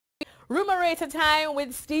Rumour rater time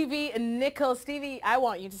with Stevie Nicol. Stevie, I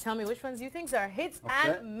want you to tell me which ones you think are hits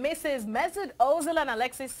and misses. Mesut Ozil and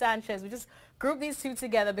Alexis Sanchez. We just group these two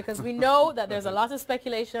together because we know that there's a lot of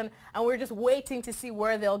speculation and we're just waiting to see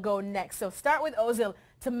where they'll go next. So start with Ozil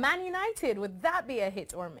to Man United. Would that be a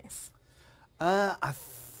hit or miss? I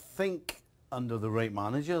think under the right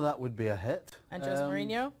manager that would be a hit. And Jose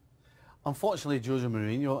Mourinho? Unfortunately, Jose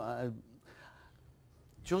Mourinho,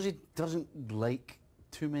 Jose doesn't like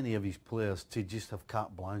too many of his players to just have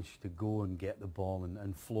carte blanche to go and get the ball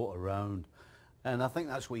and float around. And I think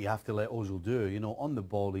that's what you have to let Ozil do. You know, on the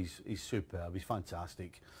ball he's superb, he's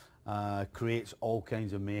fantastic, creates all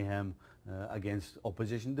kinds of mayhem against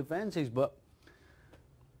opposition defences, but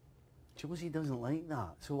Jose doesn't like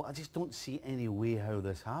that. So I just don't see any way how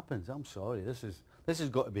this happens. I'm sorry, this has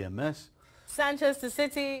got to be a miss. Sanchez to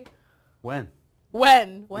City. When?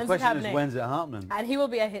 When's the question it happening? Is, when's it happening? And he will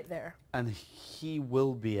be a hit there. And he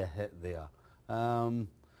will be a hit there.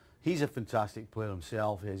 He's a fantastic player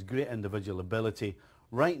himself. He has great individual ability.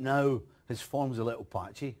 Right now, his form's a little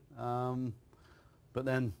patchy. But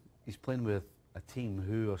then he's playing with a team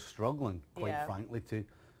who are struggling, quite frankly,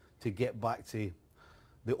 to get back to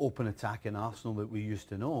the open attack in Arsenal that we used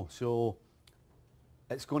to know. So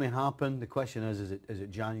it's going to happen. The question is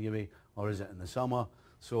it January or is it in the summer?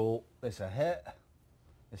 So it's a hit.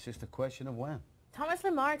 It's just a question of when. Thomas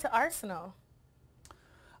Lemar to Arsenal.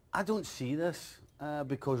 I don't see this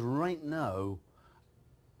because right now,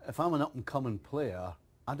 if I'm an up-and-coming player,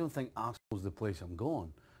 I don't think Arsenal's the place I'm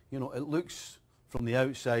going. You know, it looks from the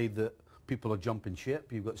outside that people are jumping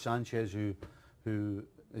ship. You've got Sanchez who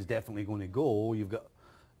is definitely going to go. You've got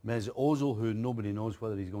Mesut Ozil who nobody knows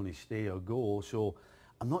whether he's going to stay or go. So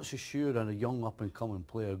I'm not so sure that a young up-and-coming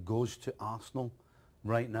player goes to Arsenal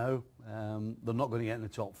right now. They're not going to get in the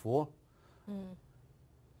top four.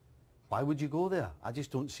 Why would you go there? I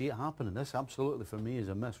just don't see it happening. This absolutely for me is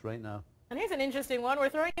a miss right now. And here's an interesting one. We're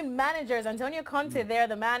throwing in managers. Antonio Conte there,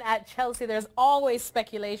 the man at Chelsea. There's always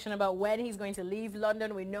speculation about when he's going to leave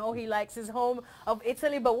London. We know he likes his home of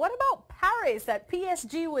Italy. But what about Paris at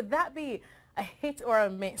PSG? Would that be a hit or a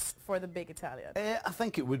miss for the big Italian? I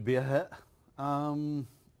think it would be a hit.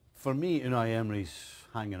 For me, Unai Emery's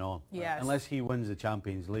hanging on. Yes. Unless he wins the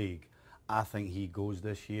Champions League, I think he goes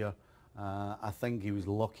this year. I think he was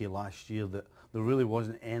lucky last year that there really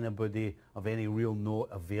wasn't anybody of any real note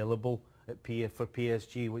available for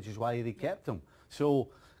PSG, which is why they kept him. So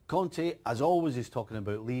Conte, as always, is talking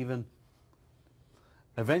about leaving.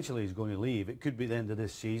 Eventually he's going to leave. It could be the end of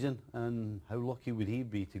this season, and how lucky would he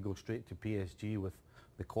be to go straight to PSG with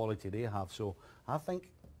the quality they have? So I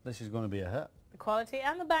think this is going to be a hit. The quality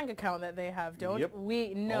and the bank account that they have, don't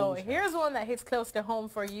we know? Always. Here's one that hits close to home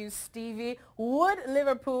for you, Stevie. Would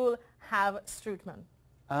Liverpool have Strootman?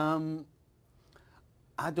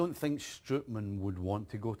 I don't think Strootman would want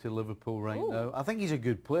to go to Liverpool right now. I think he's a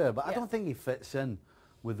good player, but I don't think he fits in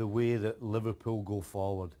with the way that Liverpool go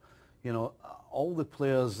forward. You know, all the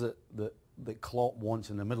players that Klopp wants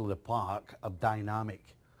in the middle of the park are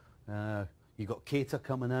dynamic. You've got Keita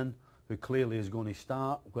coming in, who clearly is going to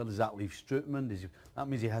start. Where does that leave Strootman? That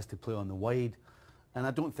means he has to play on the wide. And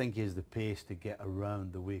I don't think he has the pace to get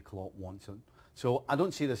around the way Klopp wants him. So I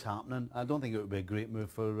don't see this happening. I don't think it would be a great move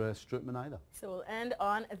for Strootman either. So we'll end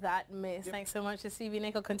on that miss. Thanks so much to Stevie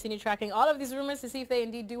Nicol. Continue tracking all of these rumors to see if they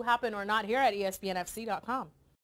indeed do happen or not here at ESPNFC.com.